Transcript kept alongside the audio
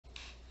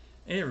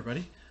Hey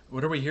everybody,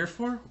 what are we here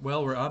for?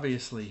 Well, we're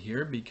obviously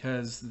here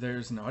because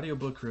there's an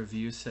audiobook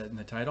review set in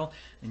the title,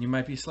 and you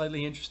might be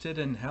slightly interested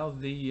in how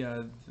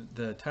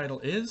the title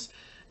is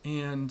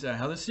and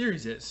how the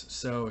series is.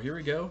 So here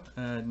we go,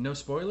 no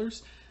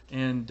spoilers,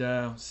 and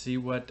see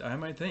what I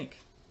might think.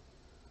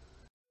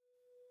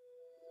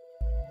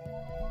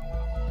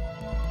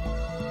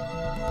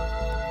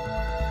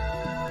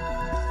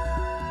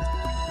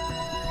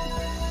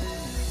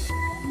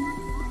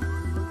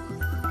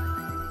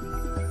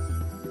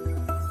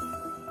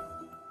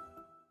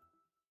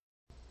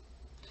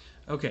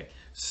 Okay,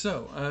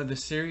 so the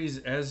series,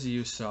 as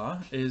you saw,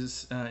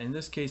 is in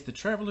this case the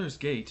Traveler's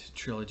Gate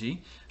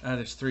trilogy.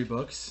 There's three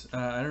books.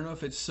 I don't know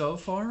if it's so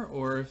far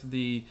or if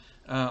the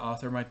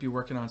author might be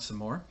working on some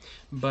more,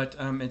 but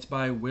it's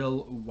by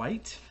Will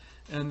Wight,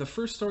 and the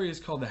first story is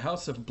called The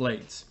House of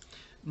Blades.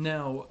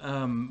 Now,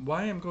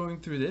 why I'm going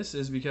through this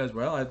is because,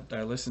 well,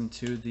 I listened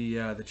to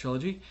the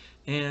trilogy,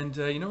 and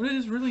it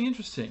is really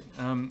interesting.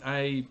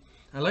 I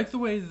like the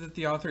way that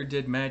the author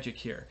did magic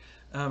here.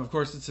 Of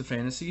course, it's a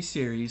fantasy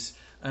series.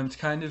 It's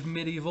kind of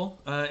medieval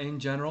in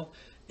general,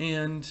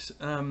 and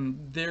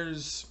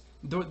there's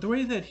the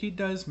way that he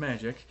does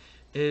magic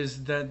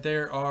is that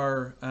there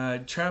are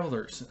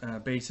travelers,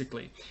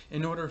 basically.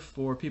 In order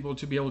for people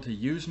to be able to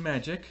use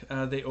magic,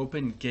 they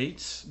open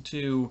gates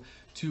to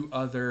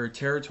other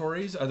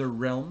territories, other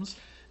realms,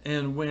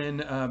 and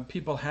when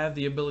people have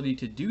the ability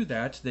to do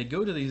that, they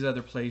go to these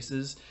other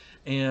places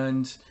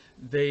and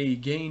they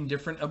gain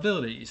different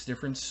abilities,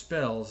 different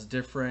spells,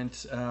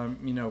 different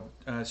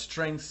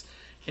strengths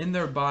in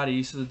their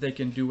body so that they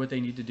can do what they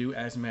need to do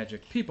as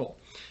magic people.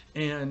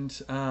 And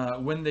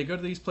when they go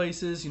to these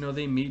places,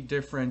 they meet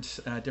different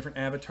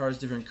avatars,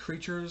 different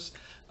creatures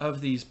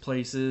of these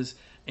places,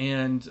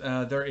 and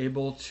they're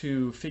able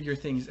to figure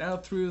things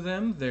out through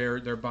them.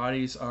 Their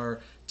bodies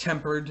are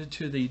tempered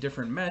to the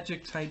different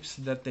magic types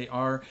that they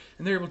are,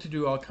 and they're able to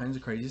do all kinds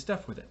of crazy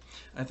stuff with it.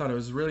 I thought it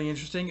was really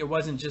interesting. It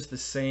wasn't just the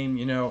same,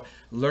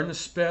 learn a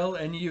spell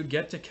and you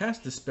get to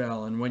cast the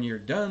spell, and when you're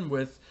done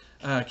with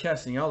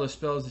casting all the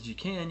spells that you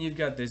can, you've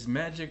got these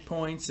magic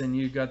points and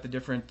you've got the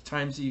different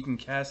times that you can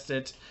cast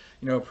it,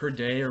 per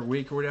day or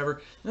week or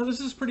whatever. Now this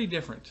is pretty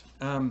different.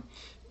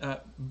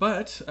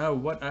 But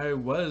what I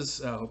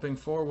was hoping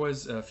for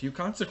was a few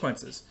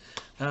consequences,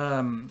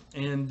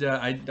 and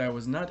I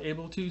was not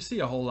able to see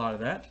a whole lot of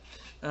that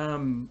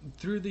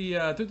through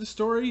the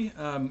story.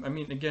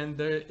 Again,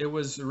 it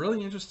was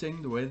really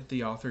interesting the way that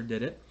the author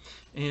did it,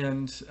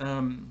 and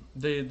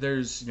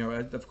there's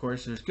of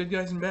course there's good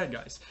guys and bad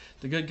guys.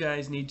 The good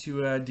guys need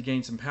to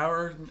gain some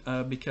power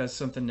because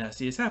something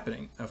nasty is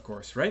happening, of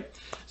course, right?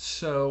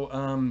 So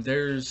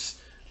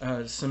there's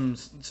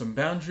some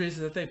boundaries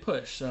that they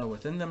push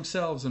within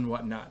themselves and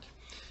whatnot,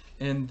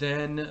 and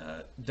then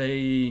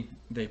they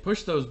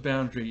push those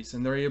boundaries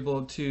and they're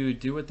able to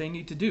do what they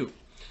need to do,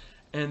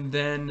 and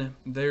then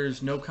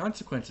there's no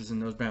consequences in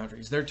those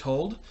boundaries. They're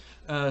told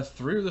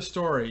through the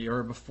story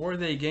or before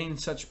they gain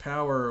such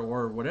power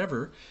or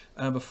whatever,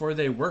 before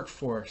they work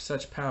for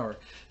such power,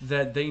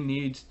 that they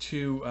need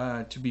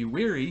to be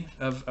weary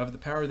of the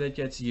power that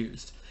gets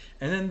used.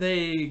 And then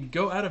they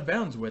go out of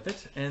bounds with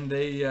it, and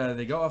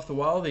they go off the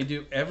wall. They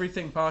do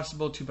everything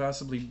possible to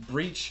possibly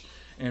breach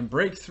and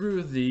break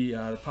through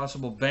the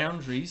possible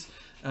boundaries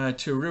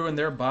to ruin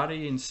their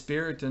body and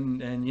spirit,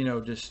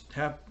 and just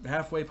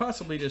halfway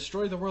possibly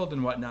destroy the world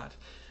and whatnot.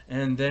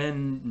 And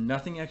then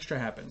nothing extra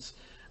happens.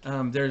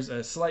 There's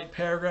a slight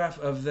paragraph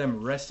of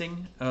them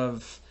resting,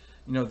 of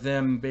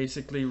them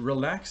basically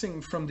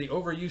relaxing from the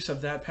overuse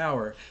of that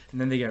power,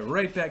 and then they get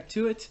right back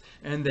to it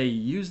and they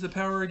use the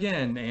power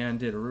again,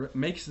 and it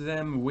makes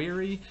them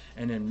weary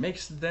and it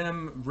makes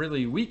them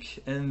really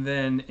weak, and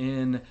then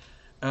in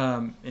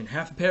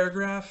half a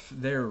paragraph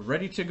they're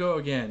ready to go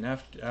again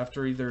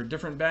after either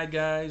different bad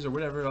guys or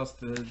whatever else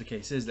the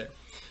case is there.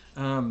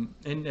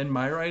 In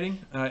my writing,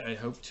 I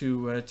hope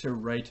to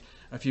write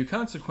a few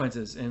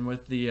consequences in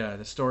with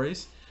the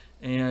stories,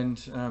 and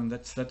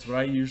that's what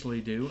I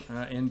usually do,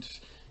 and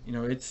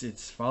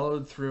it's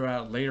followed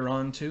throughout later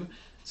on too.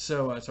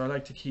 So I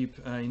like to keep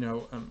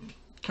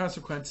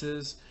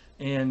consequences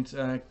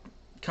and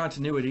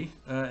continuity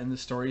in the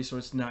story, so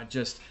it's not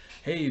just,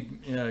 hey,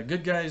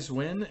 good guys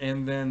win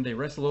and then they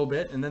rest a little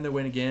bit and then they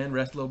win again,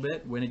 rest a little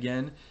bit, win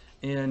again.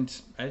 And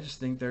I just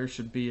think there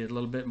should be a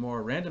little bit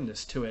more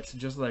randomness to it,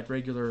 just like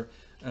regular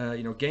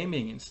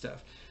gaming and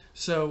stuff.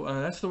 So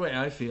that's the way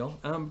I feel.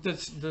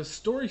 The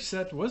story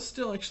set was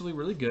still actually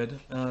really good.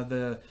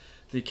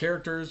 The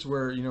characters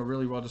were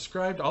really well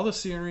described. All the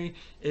scenery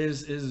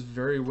is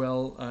very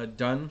well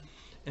done,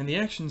 and the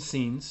action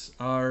scenes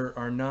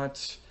are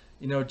not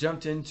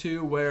jumped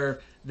into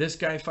where this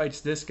guy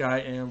fights this guy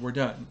and we're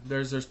done.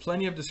 There's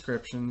plenty of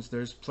descriptions.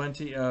 There's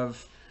plenty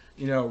of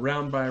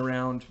round by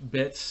round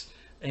bits.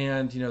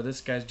 And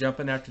this guy's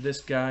jumping after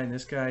this guy, and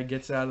this guy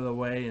gets out of the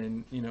way,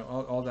 and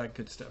all that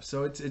good stuff.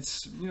 So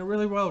it's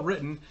really well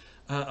written.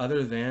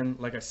 Other than,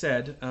 like I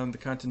said, the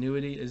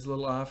continuity is a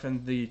little off,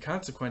 and the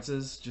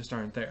consequences just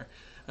aren't there.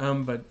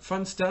 But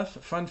fun stuff,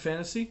 fun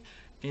fantasy,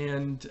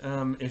 And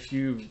if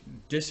you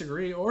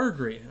disagree or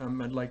agree,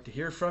 I'd like to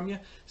hear from you.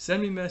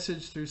 Send me a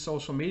message through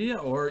social media,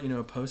 or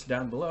post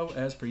down below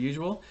as per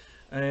usual.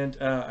 And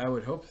I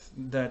would hope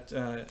that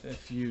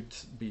if you'd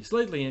be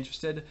slightly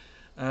interested,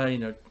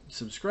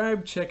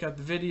 subscribe, check out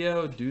the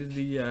video, do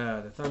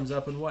the thumbs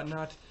up and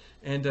whatnot,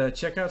 and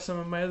check out some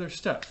of my other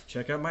stuff.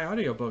 Check out my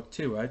audiobook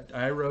too.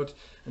 I wrote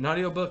an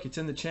audiobook. It's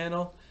in the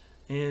channel,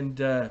 and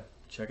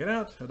check it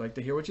out. I'd like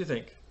to hear what you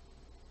think.